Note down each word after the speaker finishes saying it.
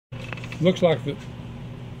Looks like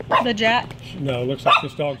The Jack? no, looks like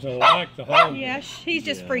this dog's gonna like the home. Yeah, he's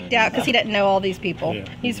just freaked out because he doesn't know all these people. Yeah.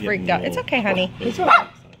 He's freaked out. It's okay, honey. It's all right.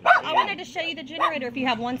 I wanted to show you the generator if you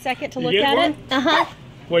have 1 second to look get at one? it. Uh-huh.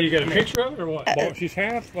 Well, you got a picture of it or what? Well, she's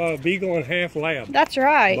half beagle and half lab. That's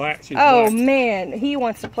right. Black, she's oh, black. man. He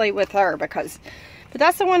wants to play with her because... But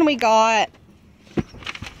that's the one we got.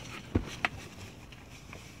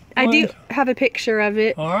 I do have a picture of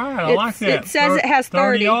it. All right, I like that. It says it has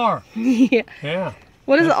 30. 30R. Yeah. Yeah.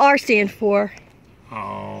 What does the R stand for?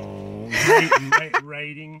 Oh,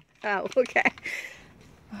 rating. Oh, okay.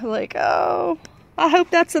 Like, oh, I hope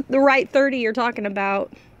that's the right 30 you're talking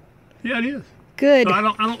about. Yeah, it is. Good. So I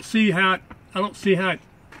don't see how it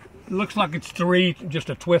looks like it's 3, just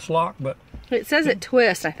a twist lock, but It says it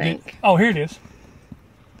twists, I think. oh, here it is.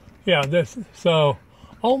 Yeah, this. So,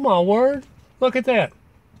 oh my word, look at that.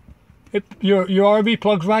 Your RV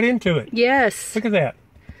plugs right into it. Yes. Look at that.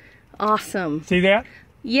 Awesome. See that?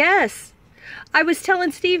 Yes. I was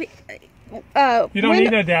telling Steve. You don't need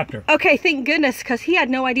an adapter. Okay, thank goodness, because he had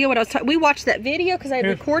no idea what I was talking. We watched that video because I had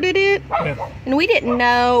recorded it, and we didn't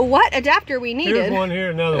know what adapter we needed. Here's one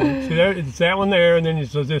here, another one. See there? It's that one there, and then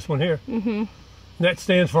it's this one here. Mm-hmm. That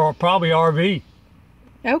stands for probably RV.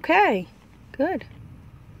 Okay. Good.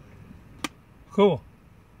 Cool.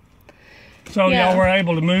 So y'all were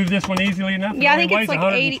able to move this one easily enough? Yeah, I think it's like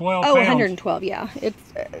 80. Oh, 112. Yeah,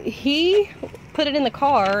 it's he put it in the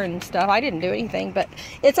car and stuff. I didn't do anything, but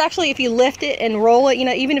it's actually if you lift it and roll it, you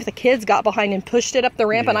know, even if the kids got behind and pushed it up the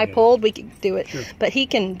ramp and I pulled, we could do it. Sure. But he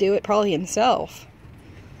can do it probably himself.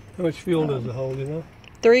 How much fuel does it hold? You know,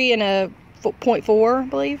 3 and a 0.4, I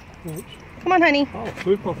believe. Come on, honey. Oh,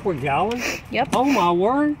 3.4 gallons. Yep. Oh my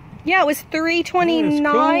word. Yeah, it was $3.29,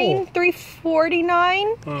 cool.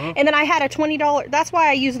 $3.49, and then I had a $20. That's why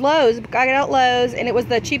I used Lowe's. I got out Lowe's, and it was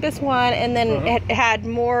the cheapest one, and then it had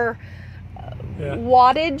more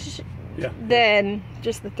wattage than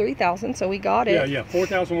just the 3,000. So we got it. Yeah,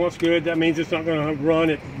 4,000 watts good. That means it's not going to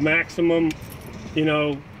run at maximum, you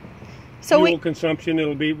know, fuel consumption.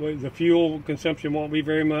 It'll be the fuel consumption won't be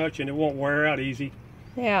very much, and it won't wear out easy.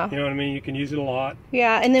 Yeah. You know what I mean? You can use it a lot.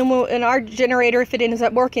 Yeah, and then in our generator, if it ends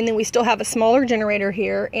up working, then we still have a smaller generator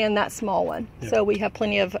here and that small one. Yeah. So we have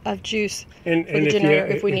plenty of juice for the generator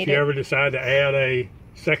if we need it. If you ever decide to add a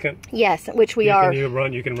second, yes, which we are.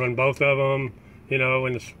 You can run both of them. You know,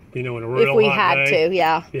 in a real if we hot had day, to,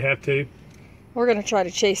 yeah. You have to. We're gonna try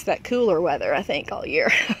to chase that cooler weather, I think, all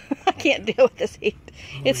year. I can't deal with this heat.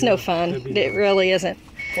 It's no fun. It really isn't.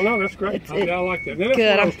 Well, no, that's great. I like that. That's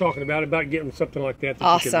what I was talking about getting something like that.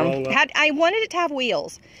 Awesome. You could roll up. I wanted it to have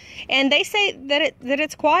wheels, and they say that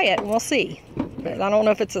it's quiet. We'll see. But I don't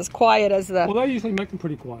know if it's as quiet as the. Well, they usually make them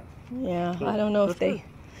pretty quiet. Yeah, so I don't know if they.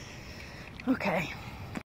 Good. Okay.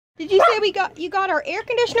 Did you say you got our air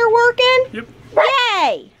conditioner working? Yep.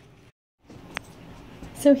 Yay!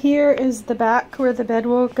 So here is the back where the bed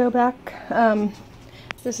will go back.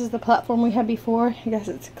 This is the platform we had before. I guess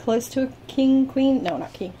it's close to a king, queen. No,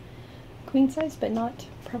 not king. Queen size, but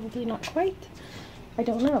probably not quite. I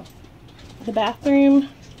don't know. The bathroom,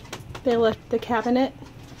 they left the cabinet.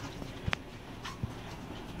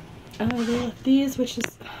 They left these, which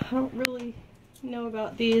is, I don't really know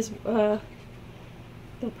about these. They'll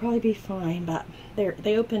probably be fine, but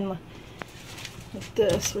they open like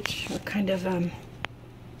this, which are kind of, I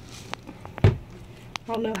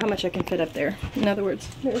don't know how much I can fit up there. In other words,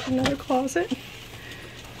 there's another closet.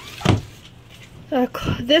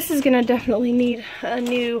 This is going to definitely need a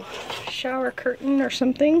new shower curtain or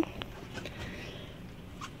something.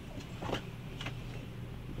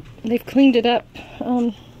 They've cleaned it up.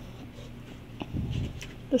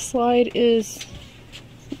 The slide is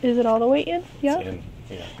it all the way in? Yeah? It's in,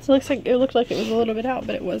 yeah. So it looked like it was a little bit out,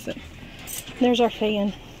 but it wasn't. There's our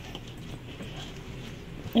fan.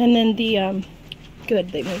 And then the good,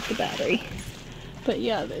 they moved the battery. But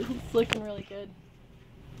yeah, it's looking really good.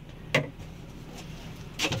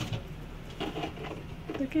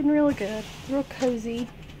 Looking real good. Real cozy.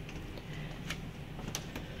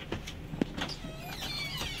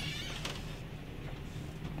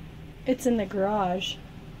 It's in the garage.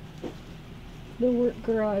 The work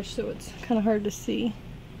garage, so it's kind of hard to see.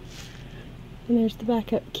 And there's the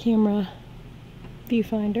backup camera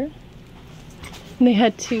viewfinder. And they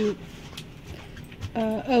had to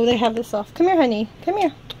oh, they have this off. Come here, honey. Come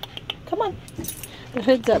here. Come on. The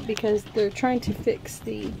hood's up because they're trying to fix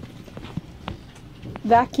the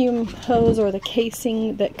vacuum hose or the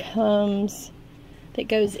casing that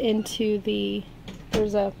goes into the,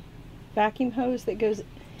 there's a vacuum hose that goes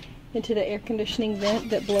into the air conditioning vent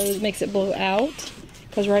that makes it blow out.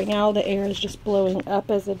 Because right now the air is just blowing up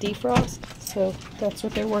as a defrost. so that's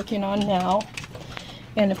what they're working on now.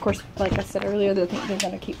 And of course, like I said earlier, they're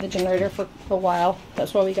going to keep the generator for a while.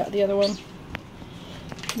 That's why we got the other one.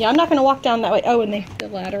 Yeah, I'm not going to walk down that way. Oh, and the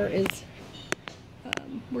ladder is,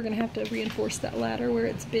 we're going to have to reinforce that ladder where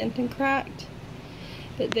it's bent and cracked.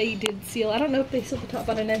 But they did seal. I don't know if they sealed the top,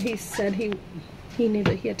 but I know he said he knew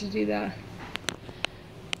that he had to do that.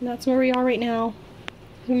 And that's where we are right now.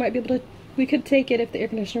 We might be able to, we could take it if the air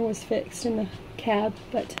conditioner was fixed in the cab,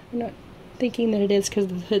 but I'm not thinking that it is because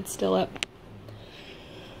the hood's still up.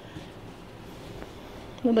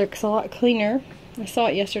 It looks a lot cleaner. I saw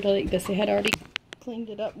it yesterday like this. They had already cleaned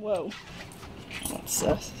it up. Whoa. That's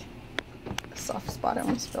a soft spot. I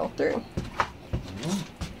almost fell through.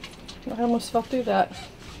 I almost fell through that.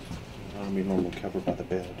 That'll be normal cover by the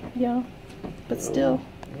bed. Yeah, but still,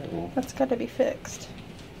 that's got to be fixed.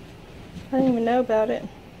 I didn't even know about it.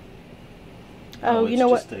 Oh, you know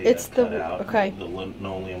what? It's the okay. The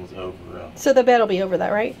linoleum's over. So the bed will be over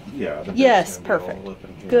that, right? Yeah. Yes, perfect.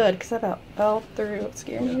 Good, because I about fell through. It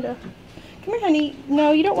scared me to. Come here, honey.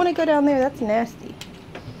 No, you don't want to go down there. That's nasty.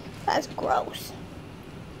 That's gross.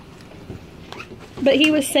 But he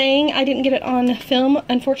was saying, I didn't get it on film,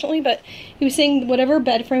 unfortunately, but he was saying whatever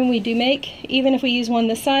bed frame we do make, even if we use one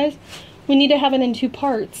this size, we need to have it in 2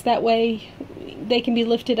 parts. That way they can be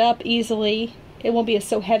lifted up easily. It won't be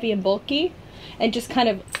so heavy and bulky. And just kind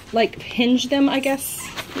of like hinge them, I guess.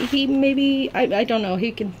 He maybe, I don't know,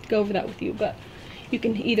 he can go over that with you, but you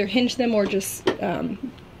can either hinge them or just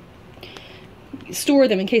store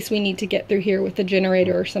them in case we need to get through here with the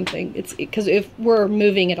generator or something. It's because if we're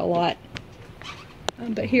moving it a lot.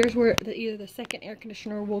 But here's where either the second air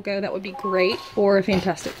conditioner will go, that would be great, or a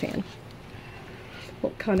fantastic fan.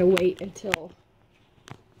 We'll kind of wait until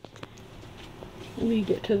we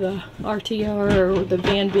get to the RTR or the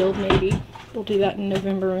van build maybe. We'll do that in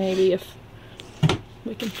November maybe if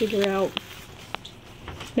we can figure out.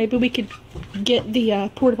 Maybe we could get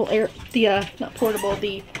the portable air, not portable,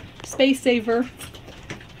 the space saver.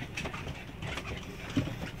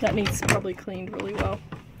 That needs probably cleaned really well.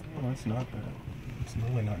 Oh, that's not bad. It's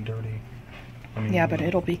really not dirty. I mean, yeah, but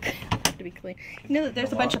it'll be have to be clean. You know that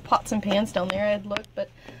there's a bunch of pots and pans down there. I'd look, but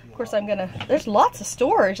of course I'm gonna. There's lots of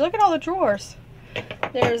storage. Look at all the drawers.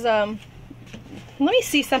 There's let me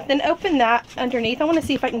see something. Open that underneath. I want to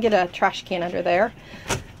see if I can get a trash can under there.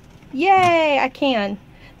 Yay, I can.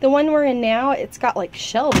 The one we're in now, it's got like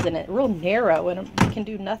shelves in it, real narrow, and we can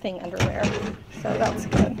do nothing under there. So that's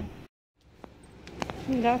good.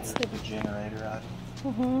 And that's the generator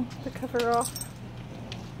item. the cover off.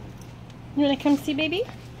 You want to come see, baby?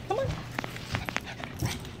 Come on.